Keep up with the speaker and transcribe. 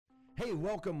Hey,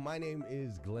 welcome. My name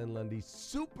is Glenn Lundy.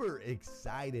 Super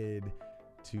excited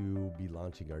to be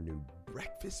launching our new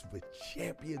Breakfast with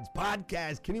Champions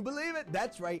podcast. Can you believe it?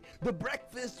 That's right. The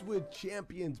Breakfast with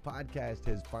Champions podcast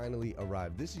has finally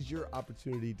arrived. This is your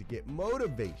opportunity to get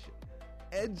motivation,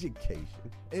 education,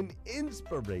 and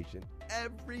inspiration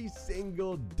every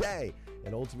single day.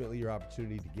 And ultimately, your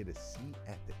opportunity to get a seat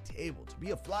at the table, to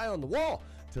be a fly on the wall,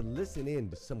 to listen in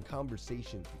to some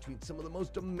conversations between some of the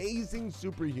most amazing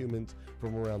superhumans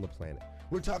from around the planet.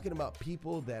 We're talking about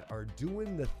people that are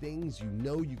doing the things you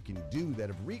know you can do, that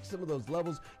have reached some of those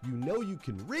levels you know you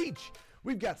can reach.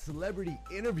 We've got celebrity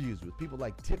interviews with people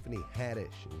like Tiffany Haddish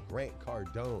and Grant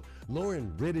Cardone,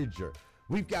 Lauren Rittiger.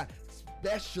 We've got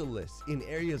specialists in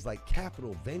areas like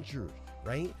capital ventures,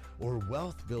 right? Or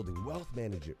wealth building, wealth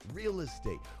management, real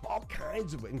estate, all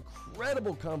kinds of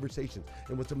incredible conversations.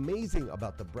 And what's amazing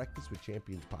about the Breakfast with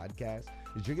Champions podcast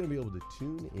is you're going to be able to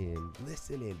tune in,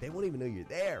 listen in. They won't even know you're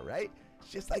there, right? It's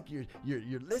just like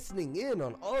you're listening in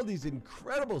on all these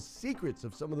incredible secrets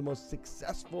of some of the most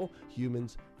successful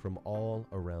humans from all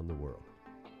around the world.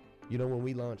 You know, when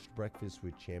we launched Breakfast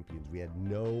with Champions, we had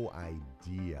no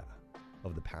idea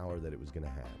of the power that it was going to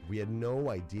have. We had no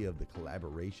idea of the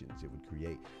collaborations it would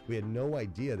create. We had no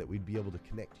idea that we'd be able to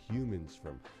connect humans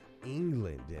from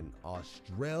England and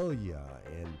Australia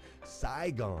and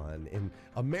Saigon and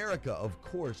America, of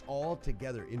course, all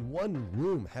together in one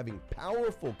room, having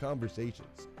powerful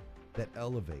conversations that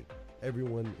elevate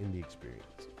everyone in the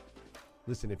experience.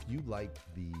 Listen, if you like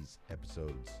these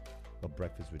episodes of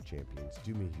Breakfast with Champions,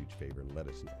 do me a huge favor and let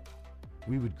us know.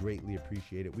 We would greatly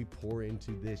appreciate it. We pour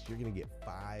into this. You're going to get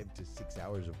 5 to 6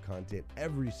 hours of content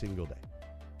every single day,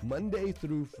 Monday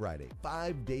through Friday,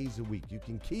 5 days a week. You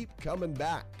can keep coming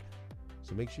back.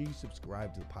 So make sure you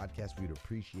subscribe to the podcast. We'd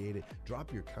appreciate it.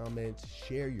 Drop your comments,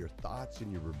 share your thoughts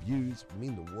and your reviews. It would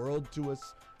mean the world to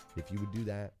us if you would do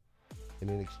that. And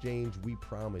in exchange, we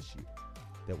promise you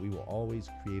that we will always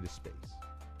create a space,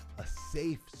 a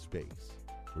safe space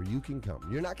where you can come.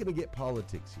 You're not going to get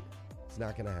politics here. It's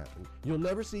not going to happen. You'll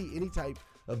never see any type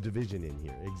of division in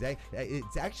here.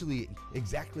 It's actually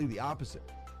exactly the opposite.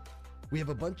 We have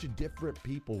a bunch of different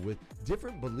people with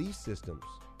different belief systems,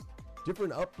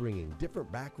 different upbringing, different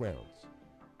backgrounds.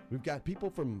 We've got people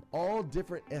from all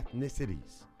different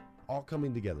ethnicities all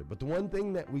coming together. But the one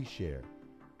thing that we share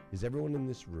is everyone in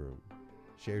this room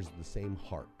shares the same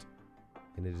heart.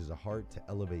 And it is a heart to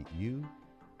elevate you,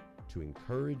 to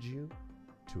encourage you,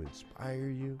 to inspire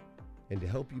you, and to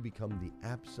help you become the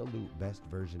absolute best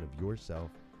version of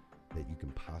yourself that you can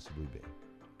possibly be.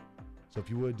 So if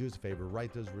you would, do us a favor,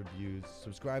 write those reviews,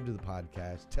 subscribe to the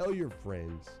podcast, tell your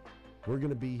friends. We're going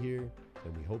to be here,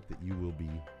 and we hope that you will be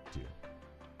too.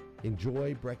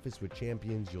 Enjoy Breakfast with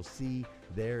Champions. You'll see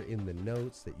there in the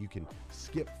notes that you can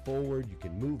skip forward, you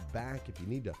can move back. If you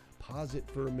need to pause it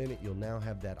for a minute, you'll now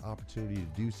have that opportunity to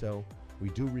do so. We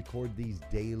do record these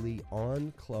daily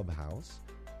on Clubhouse.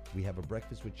 We have a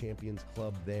Breakfast with Champions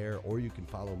club there, or you can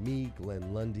follow me,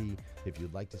 Glenn Lundy, if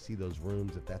you'd like to see those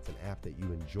rooms. If that's an app that you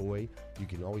enjoy, you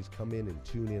can always come in and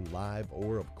tune in live,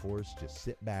 or of course, just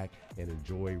sit back and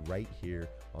enjoy right here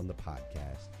on the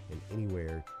podcast and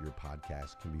anywhere your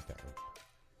podcast can be found.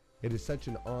 It is such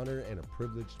an honor and a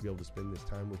privilege to be able to spend this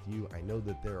time with you. I know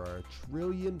that there are a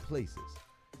trillion places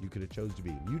you could have chose to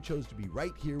be. You chose to be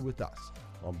right here with us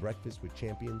on Breakfast with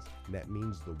Champions, and that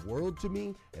means the world to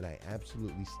me, and I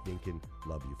absolutely stinking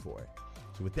love you for it.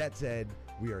 So with that said,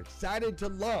 we are excited to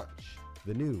launch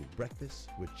the new Breakfast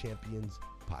with Champions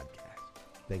podcast.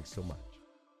 Thanks so much.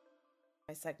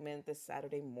 My segment this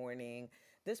Saturday morning.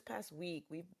 This past week,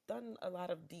 we've done a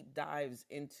lot of deep dives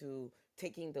into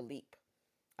taking the leap,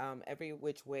 every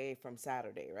which way from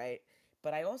Saturday, right?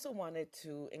 But I also wanted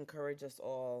to encourage us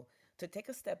all to take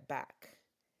a step back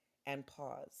and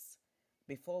pause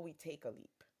before we take a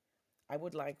leap. I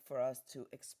would like for us to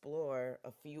explore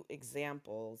a few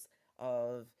examples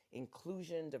of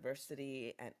inclusion,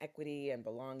 diversity, and equity and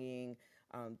belonging,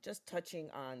 just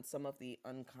touching on some of the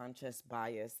unconscious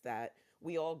bias that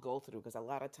we all go through. Because a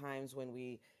lot of times when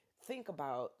we think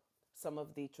about some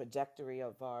of the trajectory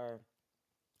of our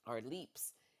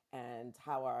leaps and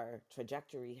how our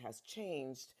trajectory has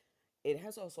changed, it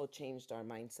has also changed our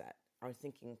mindset, our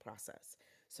thinking process.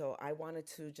 So I wanted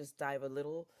to just dive a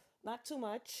little, not too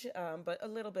much, but a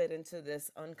little bit into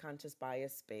this unconscious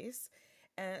bias space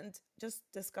and just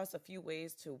discuss a few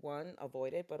ways to, one,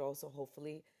 avoid it, but also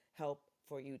hopefully help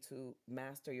for you to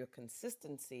master your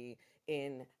consistency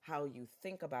in how you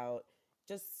think about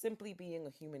just simply being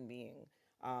a human being.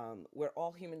 We're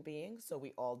all human beings, so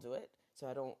we all do it. So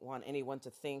I don't want anyone to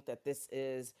think that this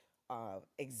is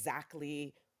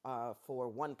exactly for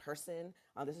one person.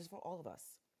 This is for all of us.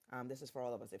 This is for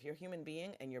all of us. If you're a human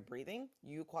being and you're breathing,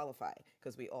 you qualify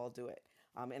because we all do it.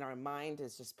 And our mind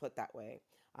is just put that way.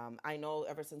 I know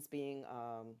ever since being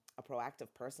a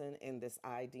proactive person in this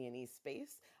ID&E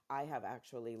space, I have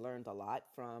actually learned a lot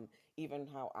from even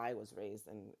how I was raised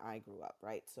and I grew up,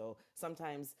 right? So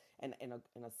sometimes, and in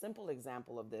a simple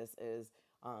example of this is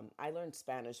I learned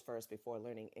Spanish first before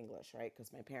learning English, right?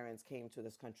 Because my parents came to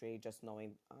this country just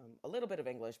knowing a little bit of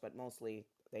English, but mostly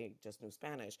they just knew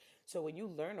Spanish. So when you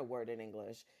learn a word in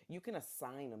English, you can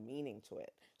assign a meaning to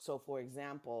it. So, for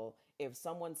example, if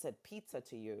someone said pizza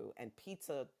to you and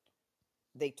pizza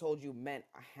they told you meant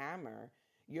a hammer,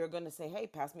 you're going to say, hey,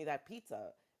 pass me that pizza,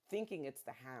 thinking it's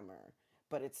the hammer,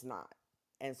 but it's not.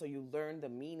 And so you learn the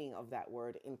meaning of that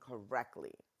word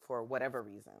incorrectly for whatever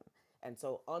reason. And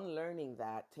so unlearning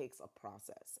that takes a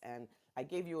process. And I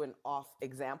gave you an off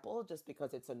example just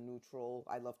because it's a neutral.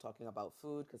 I love talking about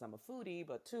food because I'm a foodie,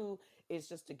 but two is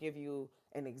just to give you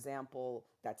an example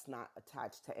that's not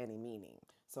attached to any meaning.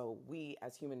 So we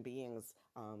as human beings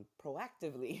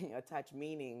proactively attach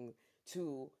meaning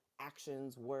to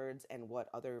actions, words, and what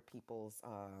other people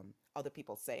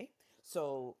say.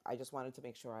 So I just wanted to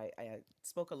make sure I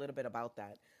spoke a little bit about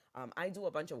that. I do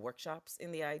a bunch of workshops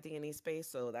in the ID&E space,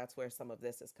 so that's where some of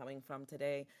this is coming from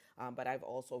today. But I've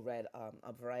also read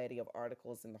a variety of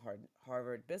articles in the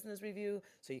Harvard Business Review,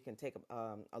 so you can take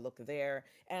a look there.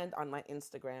 And on my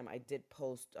Instagram, I did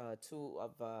post two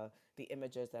of the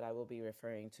images that I will be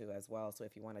referring to as well. So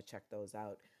if you want to check those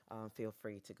out, feel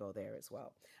free to go there as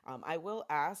well. I will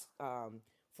ask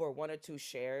for one or two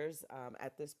shares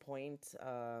at this point.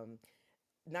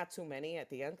 Not too many at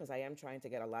the end because I am trying to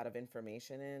get a lot of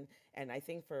information in. And I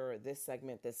think for this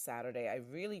segment this Saturday, I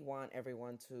really want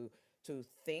everyone to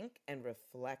think and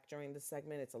reflect during this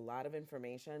segment. It's a lot of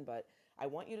information, but I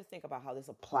want you to think about how this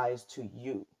applies to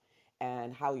you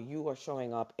and how you are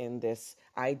showing up in this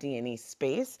ID&E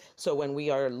space. So when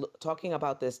we are talking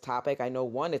about this topic, I know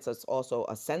one, also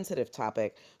a sensitive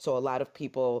topic. So a lot of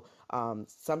people,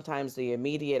 sometimes the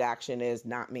immediate action is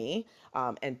not me.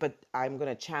 But I'm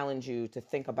going to challenge you to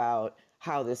think about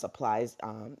how this applies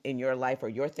in your life or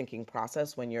your thinking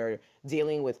process when you're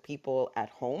dealing with people at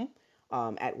home,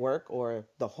 at work, or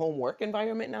the home work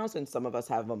environment now, since some of us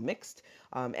have a mixed,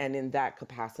 and in that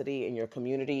capacity in your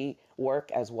community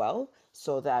work as well,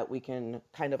 so that we can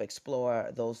kind of explore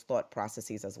those thought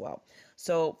processes as well.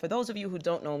 So for those of you who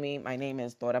don't know me, my name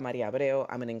is Dora Maria Abreu.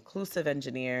 I'm an inclusive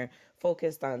engineer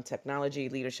focused on technology,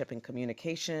 leadership, and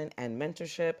communication and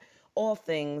mentorship, all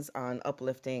things on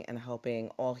uplifting and helping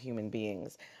all human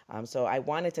beings. So I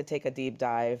wanted to take a deep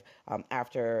dive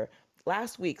after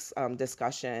last week's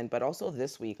discussion, but also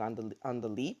this week on the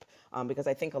leap, because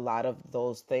I think a lot of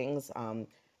those things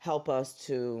help us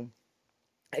to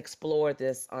explore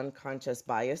this unconscious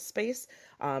bias space,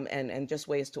 and just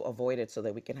ways to avoid it so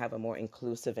that we can have a more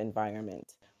inclusive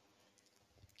environment.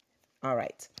 All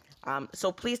right.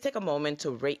 So please take a moment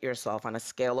to rate yourself on a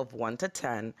scale of 1 to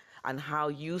 10 on how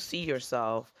you see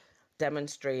yourself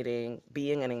demonstrating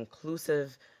being an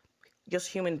inclusive, just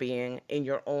human being in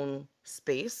your own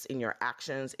space, in your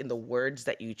actions, in the words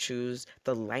that you choose,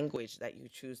 the language that you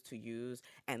choose to use,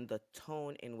 and the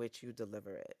tone in which you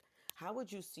deliver it. How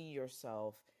would you see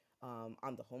yourself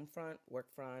on the home front, work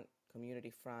front,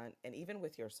 community front, and even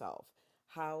with yourself?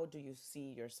 How do you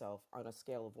see yourself on a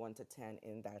scale of 1 to 10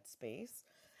 in that space?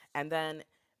 And then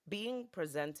being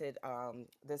presented,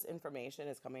 this information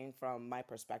is coming from my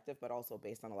perspective, but also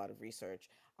based on a lot of research.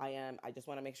 I just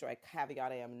want to make sure I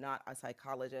caveat, I am not a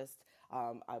psychologist.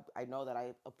 I know that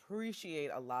I appreciate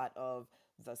a lot of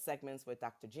the segments with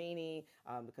Dr. Janie,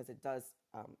 because it does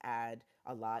add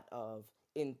a lot of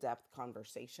in-depth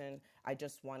conversation. I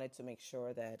just wanted to make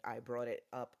sure that I brought it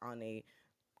up on a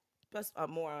just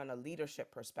more on a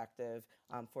leadership perspective,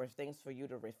 for things for you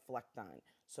to reflect on.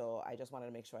 So I just wanted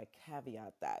to make sure I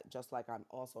caveat that, just like I'm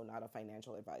also not a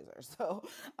financial advisor. So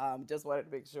just wanted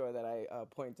to make sure that I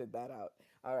pointed that out.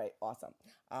 All right, awesome.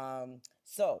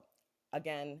 So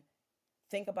again,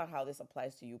 think about how this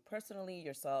applies to you personally,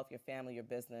 yourself, your family, your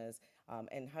business,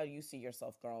 and how you see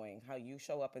yourself growing. How you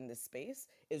show up in this space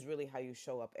is really how you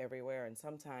show up everywhere. And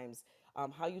sometimes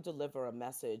how you deliver a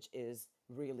message is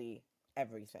really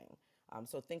everything.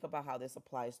 So think about how this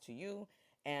applies to you.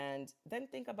 And then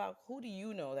think about who do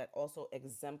you know that also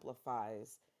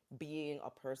exemplifies being a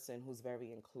person who's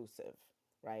very inclusive,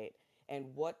 right?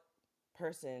 And what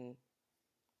person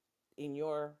in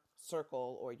your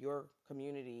circle or your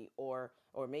community, or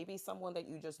maybe someone that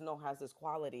you just know has this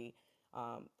quality,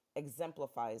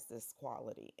 exemplifies this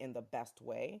quality in the best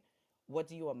way. What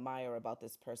do you admire about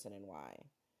this person and why?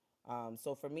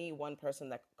 So for me, one person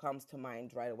that comes to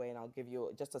mind right away, and I'll give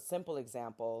you just a simple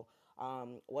example,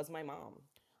 was my mom.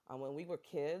 When we were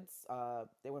kids,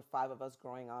 there were five of us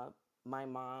growing up. My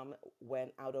mom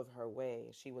went out of her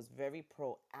way. She was very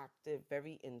proactive,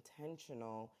 very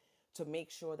intentional to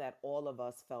make sure that all of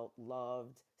us felt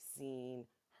loved, seen,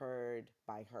 heard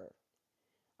by her.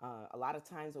 A lot of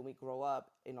times when we grow up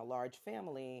in a large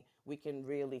family, we can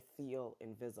really feel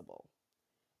invisible.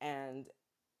 And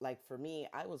like for me,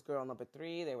 I was girl number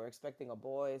three. They were expecting a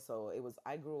boy. So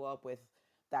I grew up with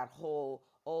that whole,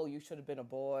 oh, you should have been a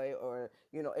boy. Or,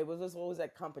 it was just always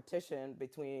that competition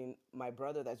between my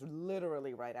brother that's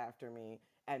literally right after me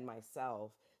and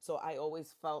myself. So I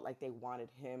always felt like they wanted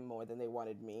him more than they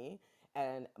wanted me.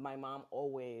 And my mom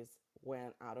always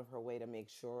went out of her way to make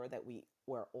sure that we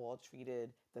were all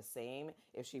treated the same.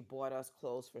 If she bought us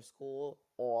clothes for school,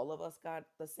 all of us got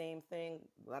the same thing.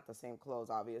 Not the same clothes,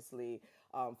 obviously,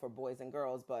 for boys and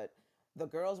girls, but the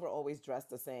girls were always dressed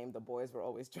the same. The boys were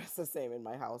always dressed the same in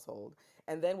my household.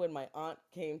 And then when my aunt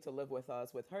came to live with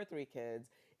us with her three kids,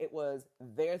 it was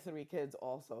their three kids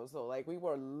also. So, like, we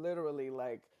were literally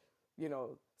like,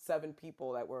 seven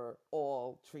people that were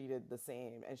all treated the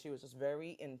same. And she was just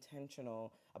very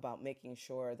intentional about making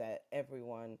sure that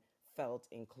everyone felt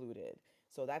included.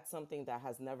 So that's something that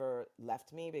has never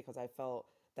left me because I felt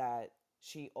that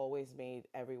she always made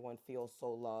everyone feel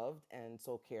so loved and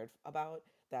so cared about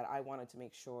that I wanted to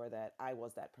make sure that I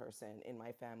was that person in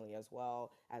my family as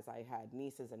well as I had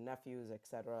nieces and nephews,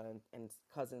 etc., and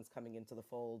cousins coming into the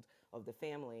fold of the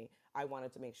family. I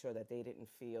wanted to make sure that they didn't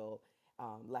feel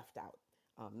left out,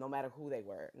 no matter who they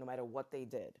were, no matter what they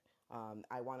did.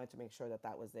 I wanted to make sure that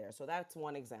that was there. So that's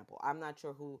one example. I'm not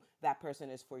sure who that person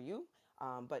is for you,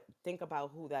 but think about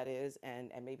who that is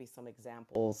and maybe some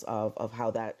examples of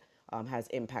how that has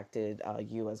impacted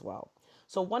you as well.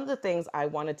 So one of the things I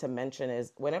wanted to mention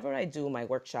is whenever I do my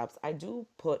workshops, I do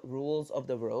put rules of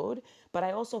the road, but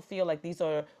I also feel like these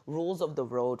are rules of the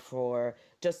road for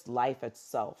just life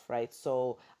itself, right?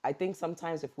 So I think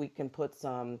sometimes if we can put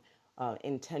some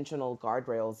intentional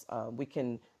guardrails, we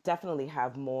can definitely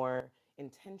have more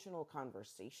intentional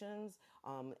conversations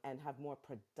and have more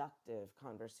productive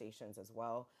conversations as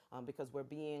well because we're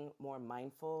being more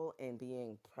mindful in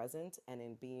being present and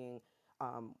in being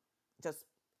just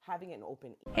having an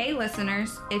open ear. Hey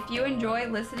listeners, if you enjoy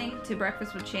listening to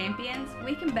Breakfast with Champions,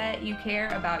 we can bet you care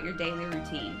about your daily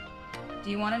routine. Do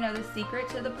you want to know the secret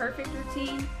to the perfect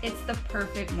routine? It's the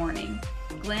perfect morning.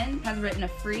 Glenn has written a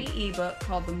free ebook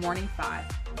called The Morning 5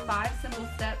 Simple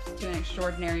Steps to an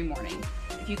Extraordinary Morning.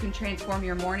 If you can transform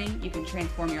your morning, you can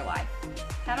transform your life.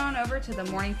 Head on over to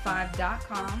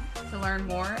themorning5.com to learn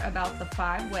more about the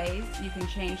 5 ways you can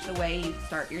change the way you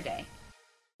start your day.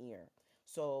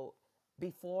 So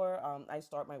before I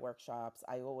start my workshops,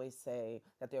 I always say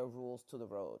that there are rules to the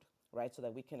road, right? So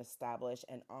that we can establish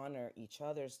and honor each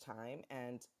other's time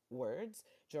and words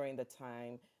during the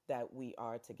time that we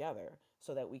are together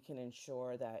so that we can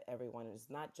ensure that everyone is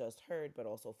not just heard, but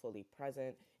also fully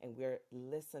present and we're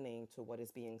listening to what is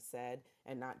being said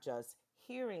and not just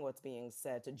hearing what's being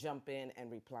said to jump in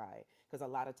and reply. Because a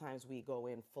lot of times we go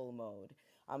in full mode.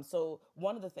 So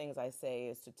one of the things I say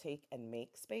is to take and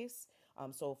make space.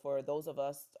 So for those of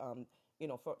us,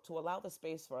 to allow the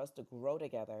space for us to grow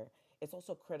together, it's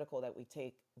also critical that we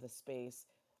take the space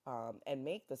and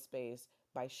make the space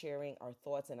by sharing our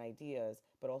thoughts and ideas,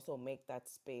 but also make that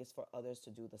space for others to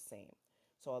do the same.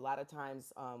 So a lot of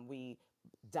times we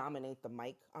dominate the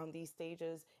mic on these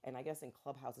stages, and I guess in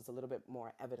Clubhouse it's a little bit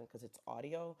more evident because it's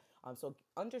audio. So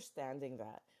understanding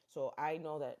that. So I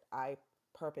know that I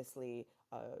purposely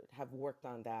have worked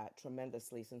on that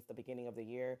tremendously since the beginning of the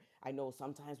year. I know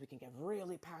sometimes we can get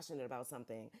really passionate about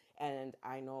something. And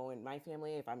I know in my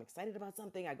family, if I'm excited about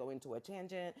something, I go into a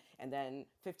tangent. And then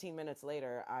 15 minutes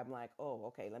later, I'm like, oh,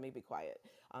 okay, let me be quiet.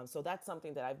 So that's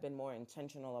something that I've been more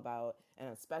intentional about, and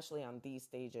especially on these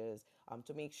stages,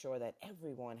 to make sure that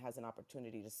everyone has an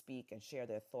opportunity to speak and share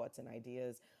their thoughts and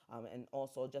ideas, and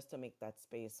also just to make that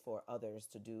space for others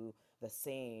to do the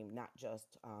same, not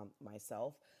just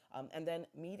myself. And then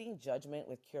meeting judgment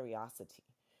with curiosity.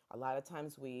 A lot of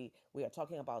times we are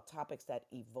talking about topics that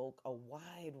evoke a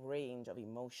wide range of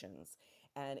emotions.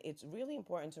 And it's really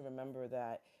important to remember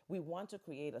that we want to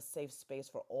create a safe space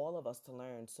for all of us to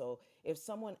learn. So if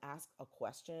someone asks a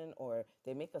question or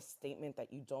they make a statement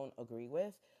that you don't agree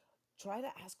with, try to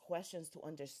ask questions to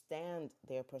understand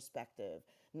their perspective,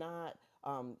 not,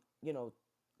 you know,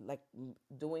 like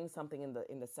doing something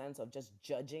in the sense of just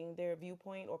judging their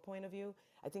viewpoint or point of view.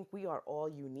 I think we are all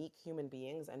unique human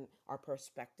beings and our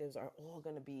perspectives are all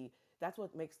going to be that's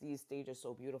what makes these stages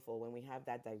so beautiful, when we have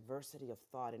that diversity of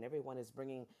thought and everyone is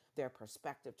bringing their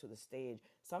perspective to the stage.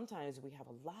 Sometimes we have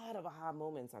a lot of aha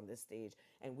moments on this stage,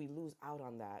 and we lose out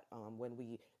on that when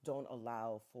we don't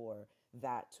allow for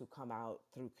that to come out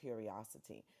through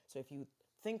curiosity. So if you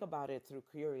think about it through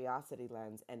curiosity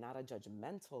lens and not a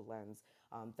judgmental lens,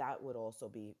 that would also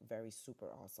be very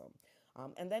super awesome.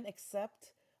 And then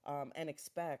accept and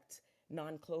expect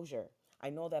non-closure. I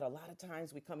know that a lot of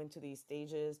times we come into these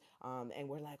stages and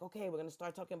we're like, okay, we're going to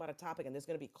start talking about a topic and there's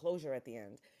going to be closure at the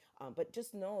end. But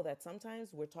just know that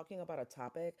sometimes we're talking about a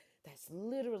topic that's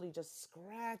literally just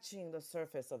scratching the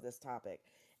surface of this topic.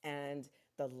 And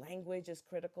the language is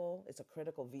critical. It's a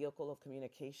critical vehicle of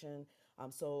communication.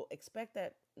 So expect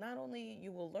that not only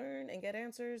you will learn and get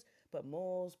answers, but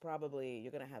most probably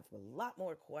you're going to have a lot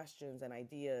more questions and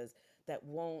ideas that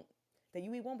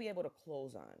we won't be able to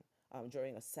close on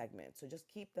during a segment. So just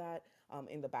keep that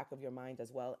in the back of your mind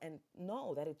as well, and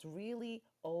know that it's really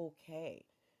okay.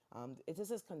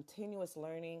 This is continuous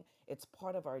learning. It's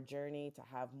part of our journey to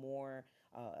have more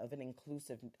of an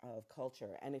inclusive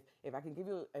culture. And if I can give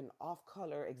you an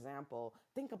off-color example,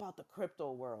 think about the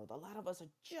crypto world. A lot of us are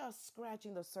just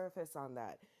scratching the surface on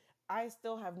that. I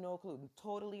still have no clue.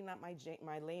 Totally not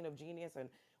my lane of genius. And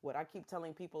what I keep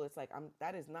telling people, it's like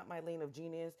that is not my lane of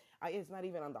genius. It's not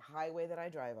even on the highway that I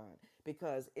drive on,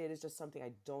 because it is just something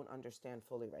I don't understand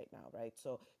fully right now, right?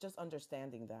 So just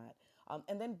understanding that,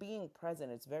 and then being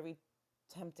present. It's very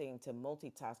tempting to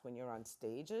multitask when you're on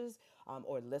stages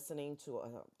or listening to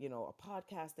a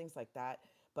podcast, things like that.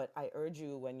 But I urge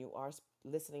you, when you are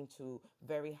listening to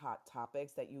very hot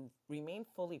topics, that you remain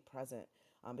fully present,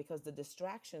 because the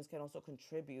distractions can also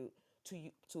contribute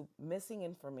to missing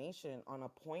information on a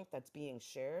point that's being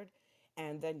shared,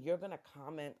 and then you're going to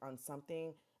comment on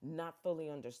something not fully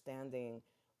understanding,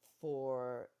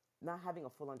 for not having a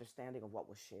full understanding of what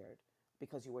was shared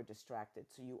because you were distracted.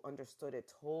 So you understood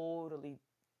it totally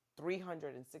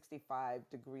 365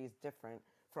 degrees different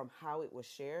from how it was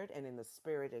shared and in the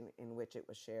spirit in which it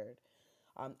was shared.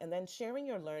 And then sharing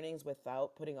your learnings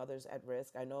without putting others at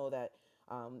risk. I know that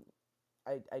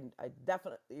I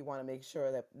definitely want to make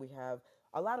sure that we have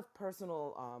a lot of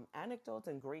personal anecdotes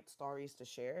and great stories to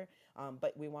share,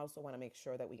 but we also want to make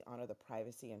sure that we honor the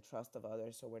privacy and trust of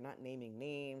others. So we're not naming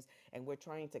names, and we're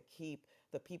trying to keep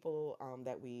the people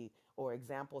or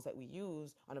examples that we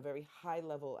use on a very high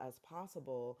level as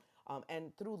possible,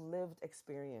 and through lived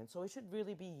experience. So it should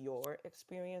really be your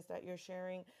experience that you're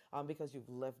sharing, because you've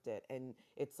lived it, and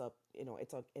it's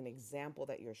an example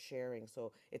that you're sharing.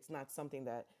 So it's not something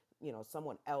that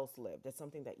someone else lived. It's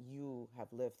something that you have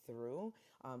lived through,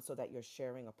 so that you're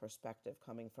sharing a perspective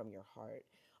coming from your heart.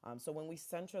 So when we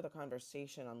center the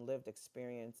conversation on lived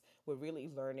experience, we're really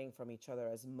learning from each other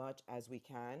as much as we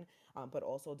can, but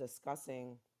also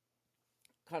discussing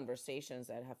conversations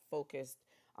that have focused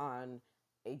on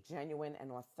a genuine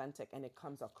and authentic, and it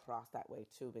comes across that way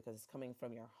too, because it's coming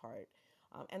from your heart.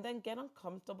 And then get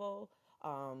uncomfortable,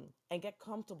 and get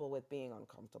comfortable with being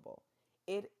uncomfortable.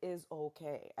 It is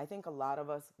okay. I think a lot of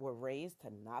us were raised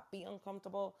to not be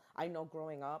uncomfortable. I know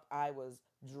growing up, I was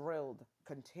drilled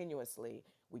continuously.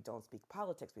 We don't speak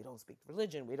politics. We don't speak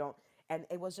religion. We don't. And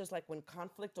it was just like when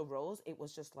conflict arose, it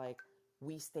was just like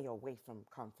we stay away from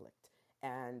conflict.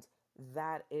 And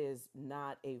that is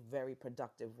not a very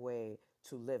productive way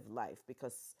to live life,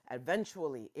 because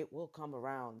eventually it will come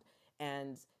around.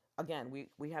 And again,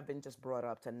 we have been just brought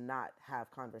up to not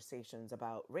have conversations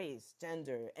about race,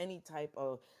 gender, any type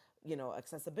of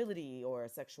accessibility or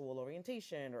sexual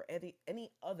orientation or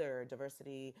any other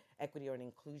diversity, equity, or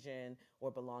inclusion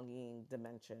or belonging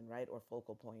dimension, right, or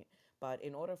focal point. But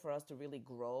in order for us to really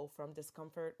grow from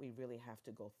discomfort, we really have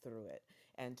to go through it.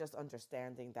 And just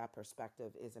understanding that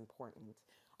perspective is important.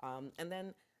 And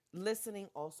then listening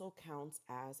also counts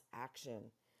as action.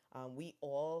 We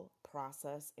all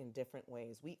process in different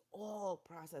ways. We all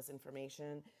process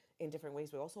information in different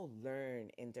ways. We also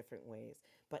learn in different ways.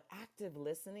 But active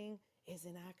listening is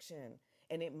an action.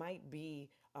 And it might be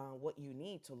what you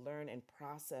need to learn and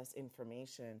process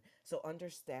information. So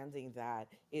understanding that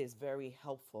is very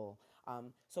helpful.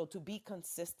 So to be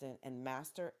consistent and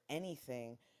master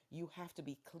anything, you have to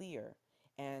be clear.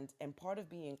 And part of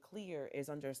being clear is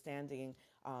understanding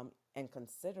and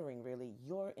considering really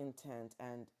your intent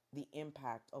and the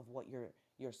impact of what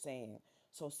you're saying.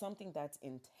 So something that's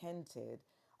intended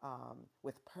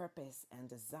with purpose and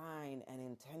design and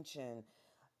intention,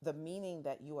 the meaning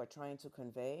that you are trying to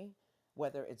convey,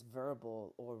 whether it's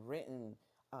verbal or written,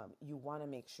 you want to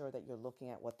make sure that you're looking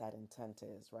at what that intent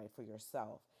is, right, for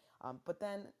yourself. But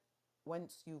then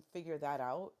once you figure that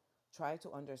out, try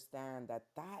to understand that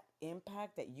that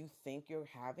impact that you think you're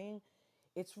having,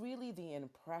 it's really the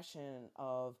impression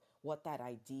of what that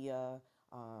idea,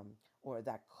 um, or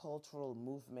that cultural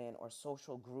movement or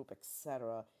social group,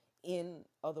 etc. In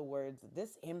other words,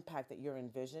 this impact that you're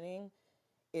envisioning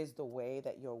is the way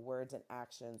that your words and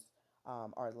actions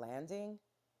are landing.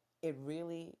 It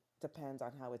really depends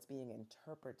on how it's being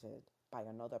interpreted by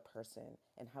another person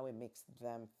and how it makes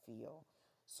them feel.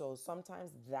 So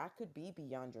sometimes that could be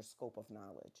beyond your scope of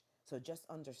knowledge. So just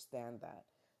understand that.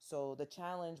 So the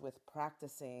challenge with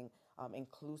practicing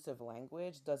inclusive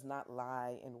language does not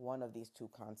lie in one of these two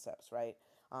concepts, right?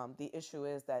 The issue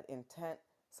is that intent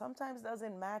sometimes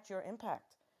doesn't match your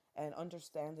impact, and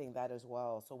understanding that as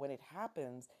well. So when it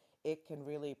happens, it can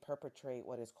really perpetrate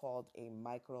what is called a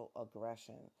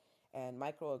microaggression. And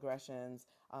microaggressions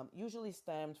usually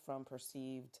stemmed from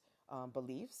perceived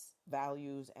beliefs,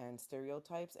 values, and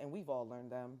stereotypes. And we've all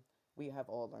learned them. We have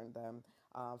all learned them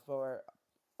for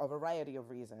a variety of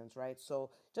reasons, right? So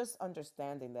just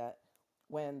understanding that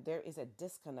when there is a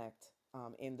disconnect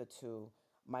in the two,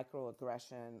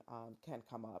 microaggression can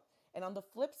come up. And on the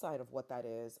flip side of what that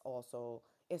is also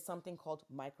is something called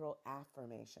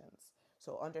microaffirmations.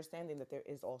 So understanding that there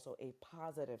is also a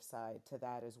positive side to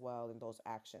that as well in those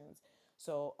actions.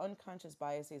 So unconscious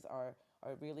biases are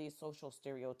really social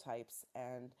stereotypes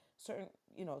and certain,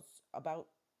 about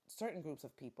certain groups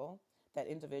of people, that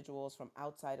individuals from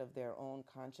outside of their own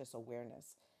conscious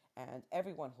awareness. And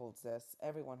everyone holds this,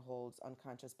 everyone holds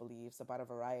unconscious beliefs about a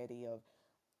variety of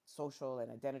social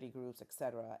and identity groups,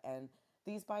 etc. And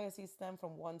these biases stem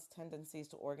from one's tendencies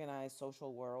to organize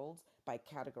social worlds by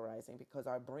categorizing, because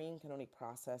our brain can only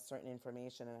process certain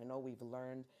information. And I know we've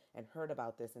learned and heard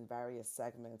about this in various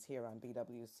segments here on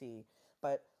BWC,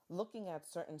 but looking at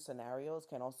certain scenarios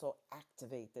can also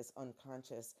activate this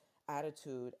unconscious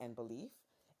attitude and belief,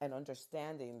 and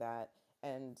understanding that.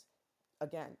 And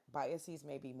again, biases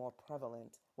may be more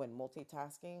prevalent when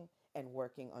multitasking and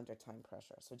working under time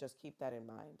pressure. So just keep that in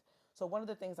mind. So, one of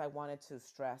the things I wanted to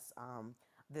stress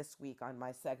this week on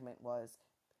my segment was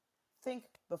think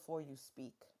before you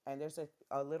speak. And there's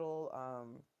a little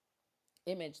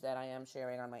image that I am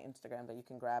sharing on my Instagram that you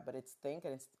can grab, but it's think,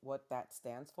 and it's what that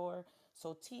stands for.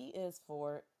 So, T is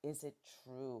for, is it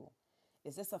true?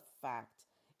 Is this a fact?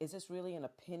 Is this really an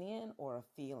opinion or a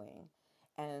feeling?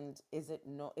 And is it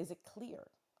clear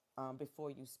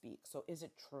before you speak? So is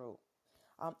it true?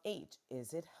 H,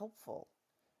 is it helpful?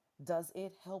 Does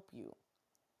it help you?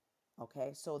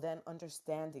 Okay, so then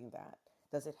understanding that.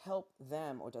 Does it help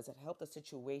them, or does it help the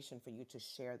situation for you to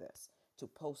share this, to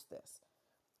post this,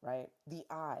 right? The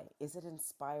I, is it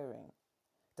inspiring?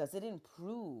 Does it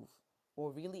improve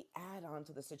or really add on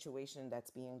to the situation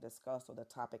that's being discussed or the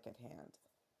topic at hand?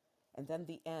 And then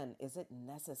the N, is it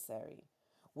necessary?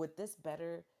 Would this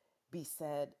better be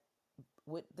said?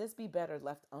 Would this be better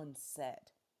left unsaid?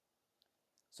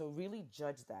 So really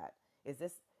judge that. Is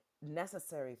this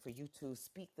necessary for you to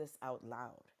speak this out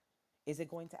loud? Is it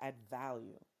going to add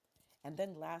value? And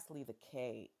then lastly, the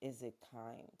K, is it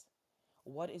kind?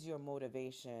 What is your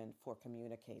motivation for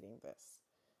communicating this?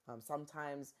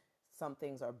 Sometimes some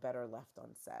things are better left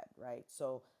unsaid, right?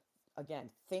 So again,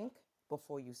 think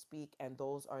before you speak, and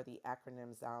those are the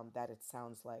acronyms that it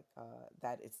sounds like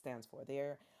that it stands for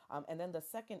there. And then the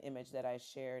second image that I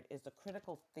shared is the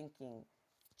critical thinking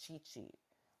cheat sheet.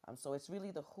 So it's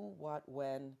really the who, what,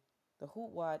 when, the who,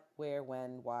 what, where,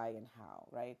 when, why, and how,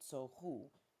 right? So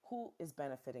who is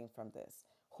benefiting from this?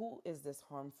 Who is this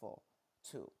harmful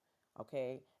to?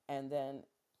 Okay, and then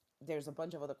there's a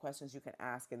bunch of other questions you can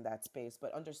ask in that space,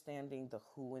 but understanding the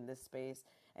who in this space,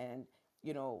 and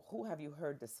who have you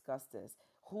heard discuss this?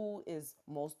 Who is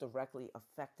most directly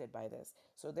affected by this?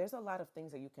 So there's a lot of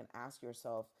things that you can ask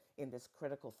yourself in this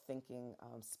critical thinking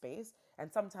space.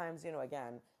 And sometimes,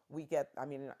 again,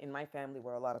 in my family,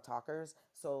 we're a lot of talkers.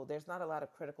 So there's not a lot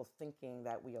of critical thinking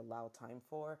that we allow time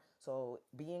for. So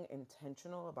being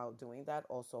intentional about doing that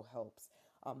also helps.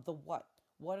 The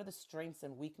what are the strengths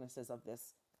and weaknesses of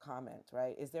this comment,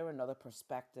 right? Is there another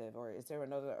perspective, or is there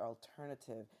another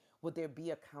alternative? Would there be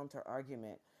a counter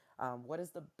argument? What is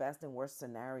the best and worst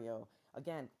scenario?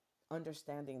 Again,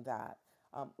 understanding that.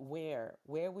 Where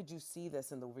would you see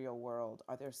this in the real world?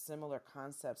 Are there similar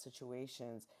concepts,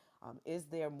 situations? Is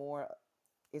there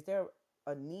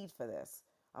a need for this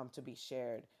to be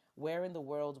shared? Where in the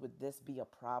world would this be a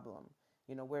problem?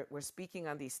 We're speaking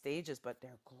on these stages, but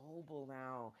they're global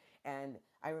now. And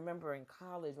I remember in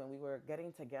college when we were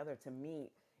getting together to meet,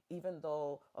 even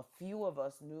though a few of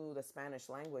us knew the Spanish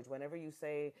language, whenever you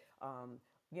say,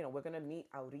 we're going to meet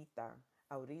ahorita,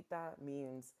 ahorita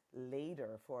means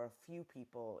later for a few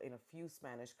people in a few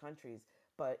Spanish countries.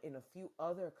 But in a few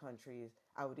other countries,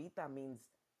 ahorita means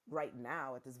right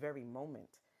now at this very moment.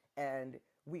 And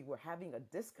we were having a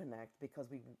disconnect because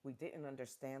we didn't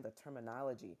understand the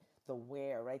terminology, the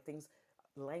where, right? Things,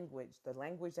 language, the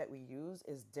language that we use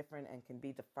is different and can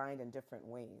be defined in different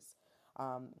ways.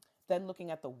 Um, then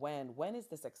looking at the when is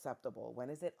this acceptable?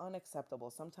 When is it unacceptable?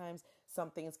 Sometimes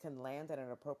some things can land at an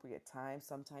appropriate time,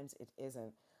 sometimes it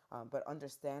isn't. But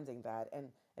understanding that, and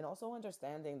also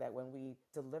understanding that when we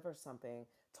deliver something,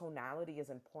 tonality is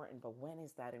important, but when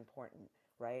is that important,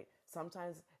 right?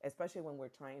 Sometimes, especially when we're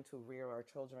trying to rear our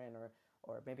children,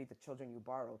 or maybe the children you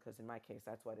borrow, because in my case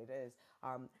that's what it is.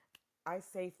 I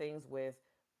say things with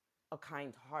a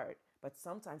kind heart, but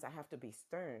sometimes I have to be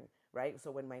stern, right?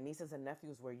 So when my nieces and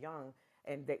nephews were young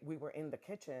and we were in the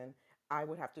kitchen, I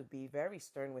would have to be very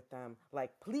stern with them,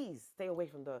 like, please stay away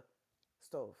from the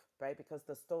stove, right? Because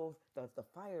the stove, the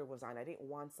fire was on. I didn't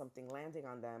want something landing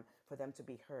on them for them to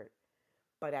be hurt.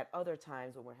 But at other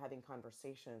times when we're having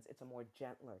conversations, it's a more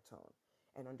gentler tone,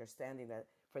 and understanding that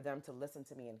for them to listen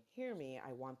to me and hear me,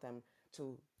 I want them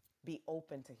to be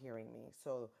open to hearing me.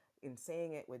 So in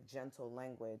saying it with gentle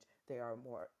language, they are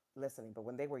more listening. But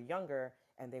when they were younger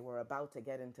and they were about to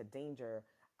get into danger,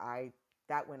 I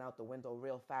that went out the window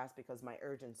real fast because my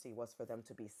urgency was for them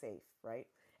to be safe, right?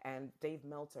 And Dave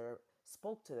Meltzer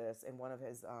spoke to this in one of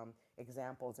his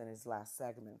examples in his last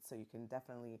segment. So you can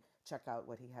definitely check out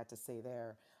what he had to say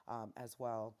there as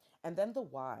well. And then the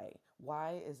why.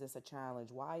 Why is this a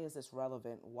challenge? Why is this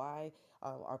relevant? Why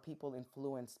are people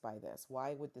influenced by this?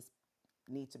 Why would this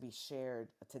need to be shared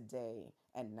today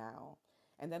and now?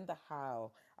 And then the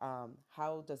how.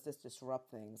 How does this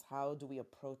disrupt things? How do we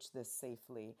approach this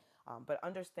safely? But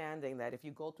understanding that if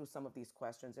you go through some of these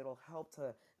questions, it'll help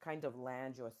to kind of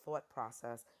land your thought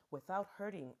process without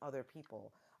hurting other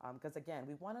people. Because again,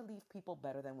 we want to leave people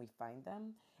better than we find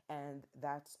them. And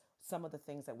that's some of the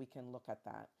things that we can look at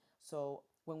that. So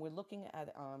when we're looking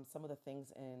at some of the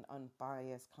things in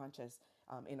unbiased, conscious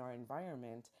in our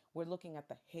environment, we're looking at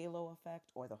the halo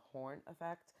effect or the horn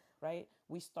effect, right?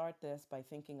 We start this by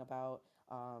thinking about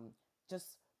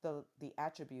just the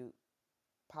attribute,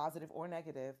 positive or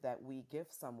negative, that we give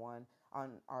someone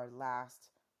on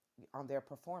their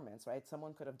performance, right?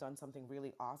 Someone could have done something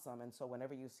really awesome, and so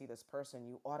whenever you see this person,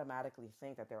 you automatically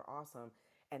think that they're awesome,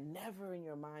 and never in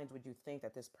your mind would you think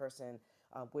that this person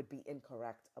would be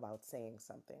incorrect about saying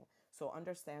something. So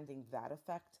understanding that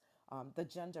effect, the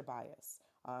gender bias.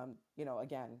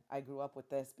 Again, I grew up with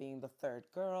this being the third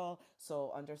girl,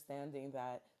 so understanding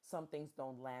that some things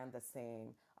don't land the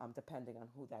same depending on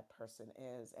who that person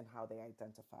is and how they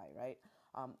identify, right?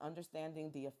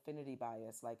 Understanding the affinity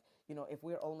bias, like, if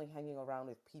we're only hanging around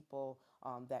with people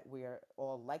that we're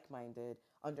all like-minded,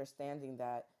 understanding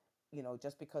that,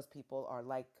 just because people are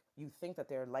you think that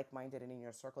they're like-minded and in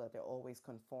your circle, that they'll always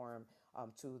conform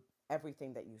to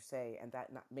everything that you say, and that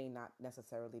may not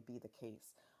necessarily be the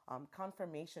case.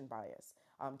 Confirmation bias.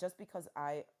 Just because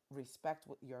I respect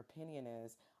what your opinion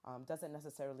is doesn't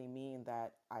necessarily mean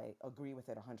that I agree with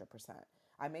it 100%.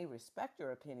 I may respect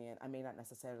your opinion, I may not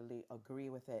necessarily agree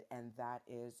with it, and that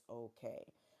is okay.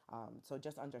 So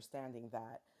just understanding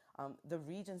that. The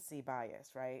recency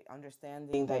bias, right?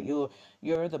 Understanding that you're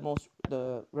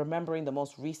the remembering the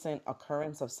most recent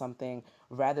occurrence of something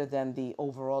rather than the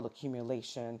overall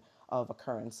accumulation of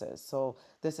occurrences. So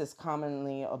this is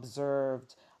commonly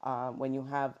observed when you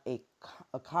have a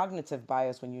cognitive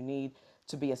bias, when you need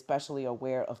to be especially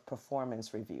aware of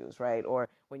performance reviews, right? Or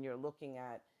when you're looking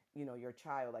at, your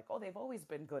child, like, oh, they've always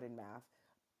been good in math.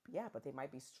 Yeah, but they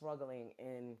might be struggling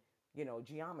in,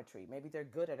 geometry. Maybe they're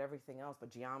good at everything else,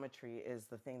 but geometry is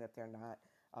the thing that they're not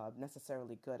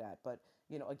necessarily good at. But,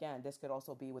 again, this could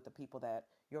also be with the people that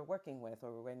you're working with,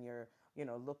 or when you're,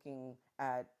 looking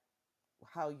at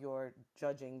how you're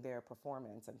judging their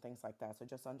performance and things like that. So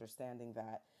just understanding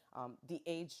that. The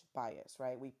age bias,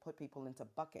 right? We put people into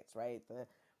buckets, right?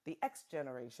 The X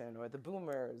generation, or the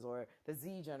boomers, or the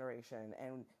Z generation,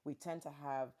 and we tend to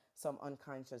have some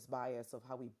unconscious bias of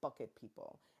how we bucket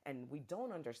people, and we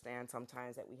don't understand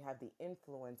sometimes that we have the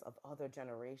influence of other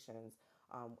generations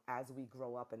as we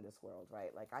grow up in this world,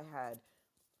 right? Like, I had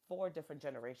four different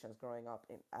generations growing up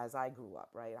as I grew up,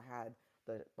 right? I had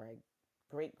my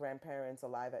great grandparents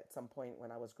alive at some point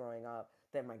when I was growing up,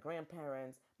 then my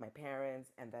grandparents, my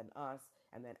parents, and then us.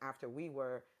 And then after we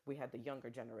had the younger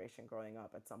generation growing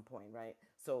up at some point, right?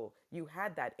 So you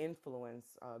had that influence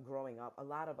growing up. A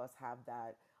lot of us have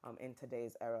that in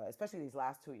today's era, especially these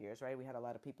last 2 years, right? We had a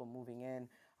lot of people moving in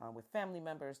with family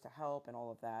members to help and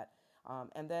all of that.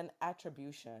 And then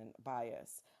attribution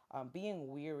bias, being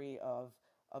weary of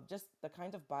of just the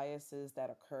kind of biases that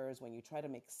occurs when you try to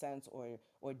make sense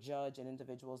or judge an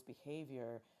individual's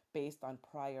behavior based on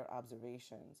prior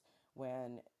observations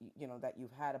when that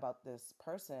you've had about this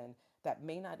person that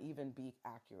may not even be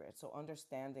accurate. So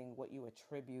understanding what you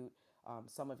attribute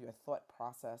some of your thought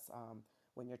process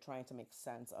when you're trying to make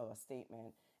sense of a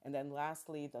statement. And then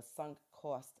lastly, the sunk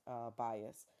cost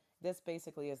bias. This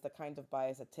basically is the kind of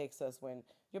bias that takes us when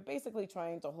you're basically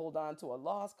trying to hold on to a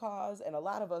lost cause. And a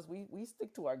lot of us, we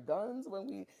stick to our guns when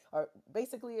we are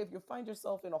basically, if you find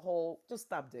yourself in a hole, just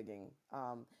stop digging.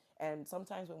 And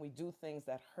sometimes when we do things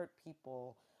that hurt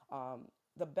people,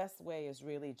 the best way is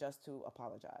really just to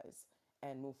apologize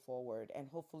and move forward. And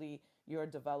hopefully you're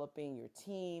developing your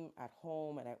team at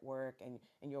home and at work, and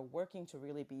you're working to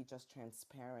really be just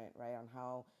transparent, right, on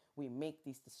how we make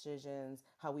these decisions,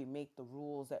 how we make the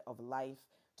rules of life.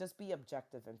 Just be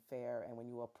objective and fair, and when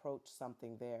you approach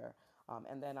something there.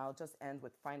 And then I'll just end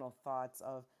with final thoughts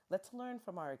of let's learn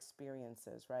from our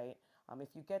experiences, right? If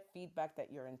you get feedback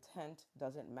that your intent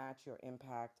doesn't match your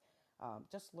impact,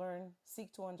 just learn,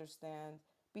 seek to understand,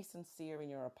 be sincere in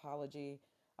your apology,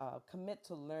 commit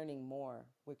to learning more.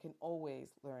 We can always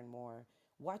learn more.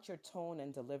 Watch your tone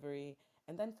and delivery,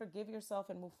 and then forgive yourself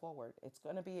and move forward. It's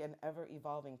going to be an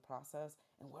ever-evolving process,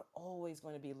 and we're always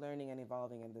going to be learning and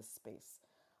evolving in this space.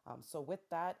 So with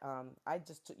that, I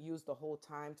just used the whole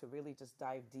time to really just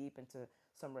dive deep into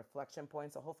some reflection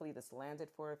points. So hopefully this landed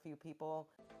for a few people.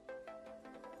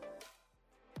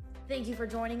 Thank you for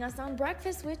joining us on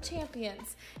Breakfast with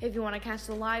Champions. If you want to catch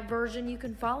the live version, you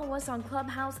can follow us on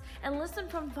Clubhouse and listen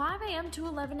from 5 a.m. to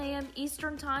 11 a.m.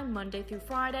 Eastern Time, Monday through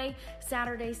Friday,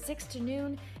 Saturdays 6 to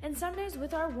noon, and Sundays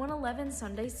with our 111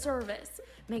 Sunday service.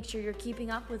 Make sure you're keeping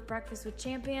up with Breakfast with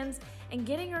Champions and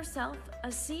getting yourself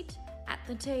a seat at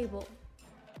the table.